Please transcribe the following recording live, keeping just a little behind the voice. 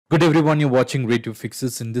Good everyone, you're watching Radio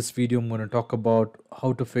Fixes. In this video, I'm going to talk about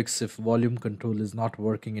how to fix if volume control is not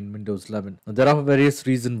working in Windows 11. Now, there are various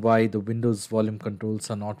reasons why the Windows volume controls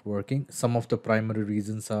are not working. Some of the primary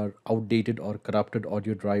reasons are outdated or corrupted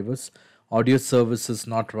audio drivers, audio services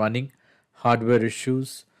not running, hardware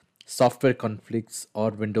issues, software conflicts, or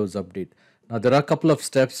Windows update. Now, there are a couple of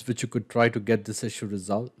steps which you could try to get this issue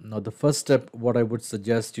resolved. Now, the first step, what I would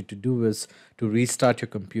suggest you to do is to restart your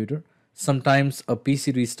computer. Sometimes a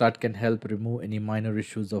PC restart can help remove any minor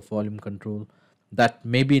issues of volume control that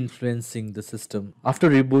may be influencing the system. After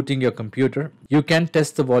rebooting your computer, you can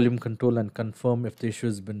test the volume control and confirm if the issue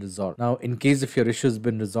has been resolved. Now, in case if your issue has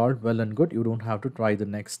been resolved, well and good, you don't have to try the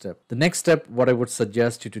next step. The next step, what I would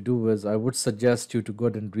suggest you to do is, I would suggest you to go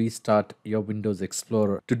ahead and restart your Windows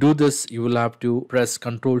Explorer. To do this, you will have to press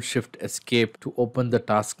Ctrl Shift Escape to open the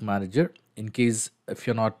Task Manager. In case if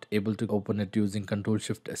you're not able to open it using Ctrl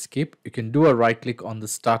Shift Escape, you can do a right click on the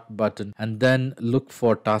Start button and then look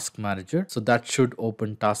for Task Manager. So that should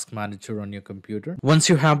open Task Manager on your computer. Once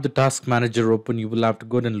you have the Task Manager open, you will have to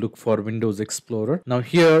go and look for Windows Explorer. Now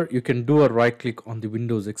here you can do a right click on the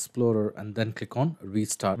Windows Explorer and then click on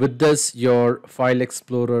Restart. With this, your File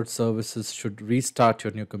Explorer services should restart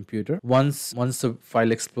on your computer. Once the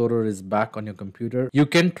File Explorer is back on your computer, you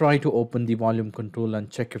can try to open the volume control and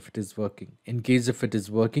check if it is working. In case if it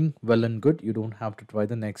is working, well and good, you don't have to try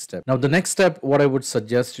the next step. Now the next step, what I would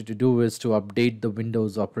suggest you to do is to update the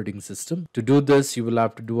Windows operating system. To do this, you will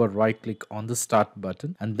have to do a right click on the Start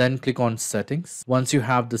button and then click on Settings. Once you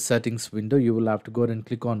have the settings window, you will have to go ahead and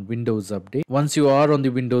click on Windows Update. Once you are on the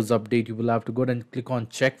Windows Update, you will have to go ahead and click on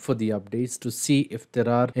Check for the updates to see if there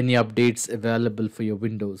are any updates available for your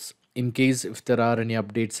Windows. In case if there are any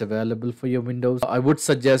updates available for your Windows, I would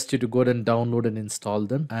suggest you to go ahead and download and install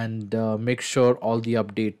them and make sure all the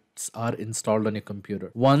updates are installed on your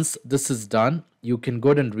computer. Once this is done, you can go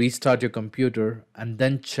ahead and restart your computer and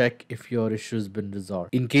then check if your issue has been resolved.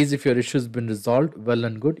 In case if your issue has been resolved, well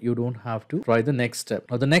and good, you don't have to try the next step.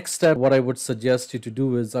 Now the next step, what I would suggest you to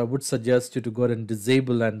do is, I would suggest you to go ahead and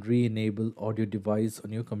disable and re-enable audio device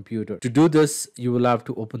on your computer. To do this, you will have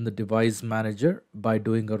to open the device manager by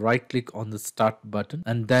doing a right click on the Start button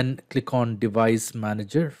and then click on Device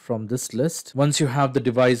Manager from this list. Once you have the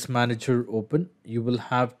device manager open, you will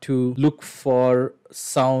have to look for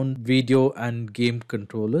sound, video and game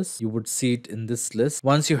controllers. You would see it in this list.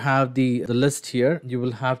 Once you have the list here, you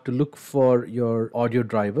will have to look for your audio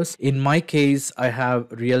drivers. In my case, I have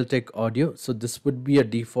Realtek audio, so this would be a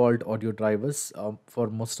default audio drivers for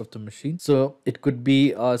most of the machines. So it could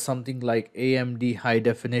be something like AMD high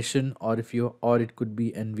definition, or it could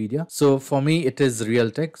be Nvidia. So for me it is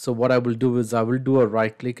Realtek. So what I will do is, I will do a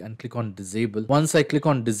right click and click on disable. Once I click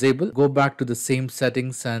on disable, go back to the same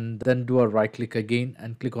settings and then do a right click again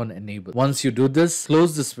and click on enable. Once you do this,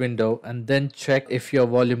 close this window and then check if your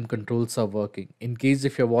volume controls are working. In case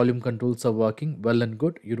if your volume controls are working, well and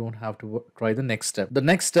good, you don't have to try the next step. The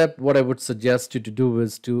next step, what I would suggest you to do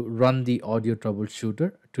is to run the audio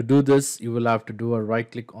troubleshooter. To do this, you will have to do a right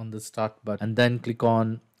click on the Start button and then click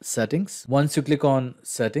on Settings. Once you click on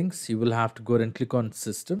Settings, you will have to go ahead and click on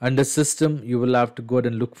System. Under System, you will have to go ahead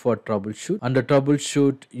and look for Troubleshoot. Under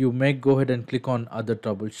Troubleshoot, you may go ahead and click on Other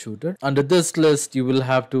Troubleshooter. Under this list, you will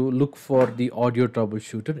have to look for the Audio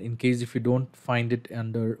Troubleshooter. In case if you don't find it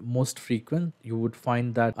under Most Frequent, you would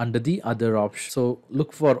find that under the Other option. So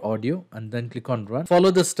look for Audio and then click on Run. Follow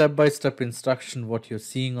the step-by-step instruction what you're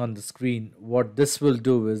seeing on the screen. What this will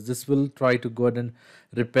do is, this will try to go ahead and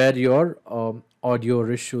repair your audio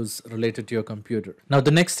issues related to your computer. Now the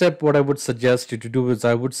next step, what I would suggest you to do is,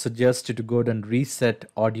 I would suggest you to go ahead and reset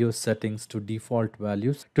audio settings to default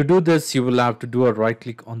values. To do this, you will have to do a right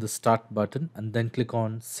click on the Start button and then click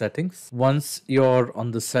on Settings. Once you're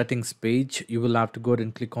on the settings page, you will have to go ahead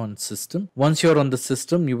and click on System. Once you're on the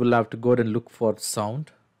system, you will have to go ahead and look for Sound.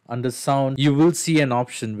 Under Sound, you will see an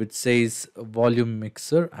option which says Volume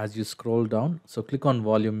Mixer as you scroll down. So click on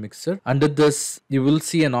Volume Mixer. Under this, you will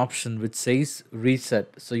see an option which says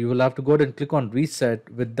Reset. So you will have to go ahead and click on Reset.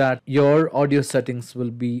 With that, your audio settings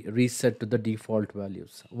will be reset to the default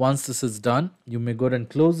values. Once this is done, you may go ahead and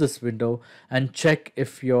close this window and check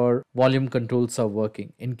if your volume controls are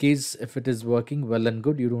working. In case if it is working, well and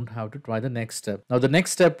good, you don't have to try the next step. Now the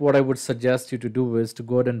next step, what I would suggest you to do is to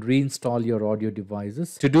go ahead and reinstall your audio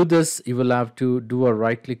devices. To do this, you will have to do a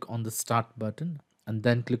right click on the Start button and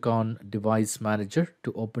then click on Device Manager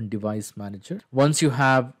to open Device Manager. Once you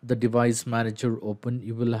have the Device Manager open,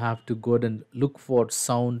 you will have to go ahead and look for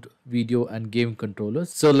Sound, video and game controllers.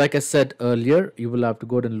 So like I said earlier, you will have to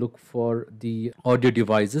go and look for the audio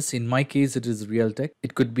devices. In my case, it is Realtek.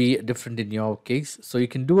 It could be different in your case. So you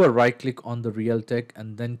can do a right click on the Realtek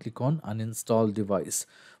and then click on uninstall device.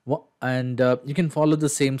 And you can follow the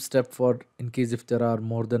same step for in case if there are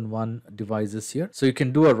more than one devices here. So you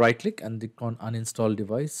can do a right click and click on uninstall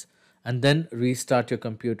device and then restart your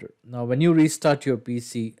computer. Now when you restart your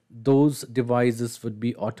PC, those devices would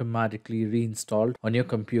be automatically reinstalled on your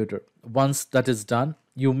computer. Once that is done,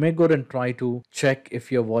 you may go and try to check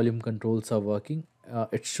if your volume controls are working.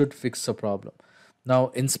 It should fix the problem. Now,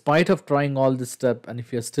 in spite of trying all this step, and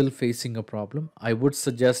if you're still facing a problem, I would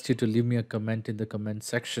suggest you to leave me a comment in the comment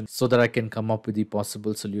section so that I can come up with the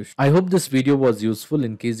possible solution. I hope this video was useful.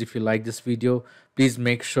 In case if you like this video, please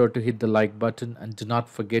make sure to hit the like button and do not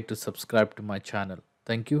forget to subscribe to my channel.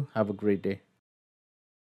 Thank you. Have a great day.